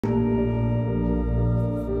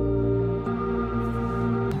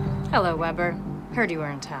Hello, Weber. Heard you were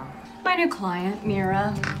in town. My new client,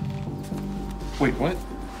 Mira. Wait, what?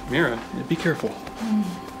 Mira, be careful.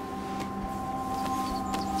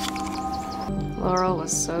 Laurel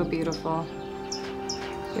was so beautiful.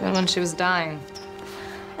 Even when she was dying.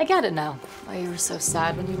 I get it now, why you were so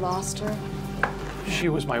sad when you lost her. She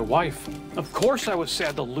was my wife. Of course I was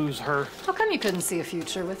sad to lose her. How come you couldn't see a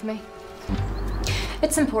future with me?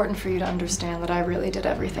 It's important for you to understand that I really did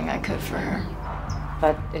everything I could for her.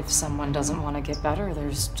 But if someone doesn't want to get better,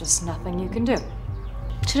 there's just nothing you can do.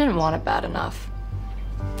 She didn't want it bad enough.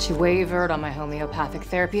 She wavered on my homeopathic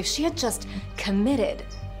therapy. If she had just committed,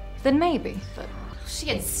 then maybe, but she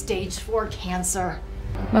had stage 4 cancer.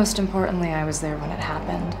 Most importantly, I was there when it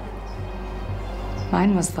happened.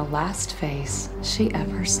 Mine was the last face she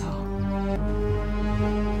ever saw.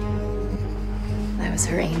 I was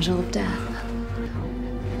her angel of death.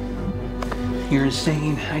 You're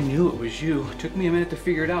insane. I knew it was you. It took me a minute to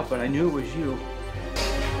figure it out, but I knew it was you.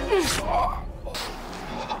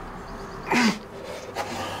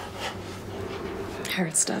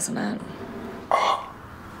 Hurts, doesn't it?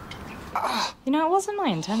 You know, it wasn't my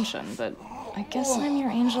intention, but I guess I'm your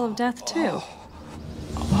angel of death, too.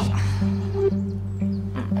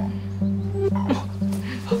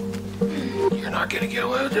 You're not gonna get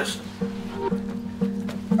away with this.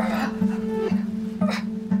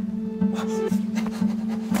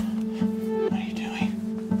 What are you doing?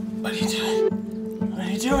 What are you doing? What are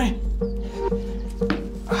you doing?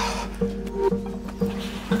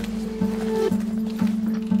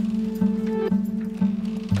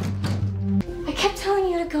 I kept telling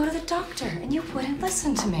you to go to the doctor, and you wouldn't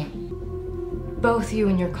listen to me. Both you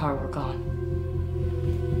and your car were gone.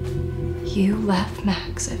 You left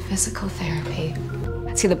Max at physical therapy.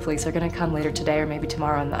 See, the police are gonna come later today or maybe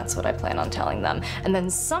tomorrow, and that's what I plan on telling them. And then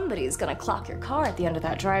somebody's gonna clock your car at the end of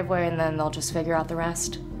that driveway, and then they'll just figure out the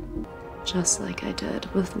rest. Just like I did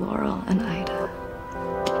with Laurel and Ida.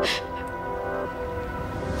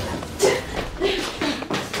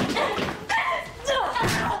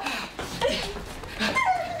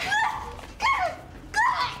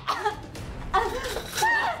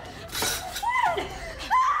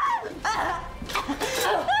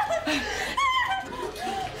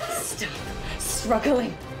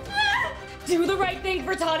 Struggling. Do the right thing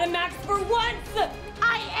for Todd and Max for once!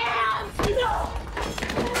 I am!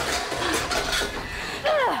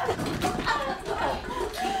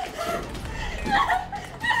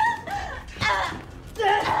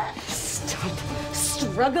 Stop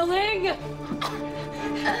struggling!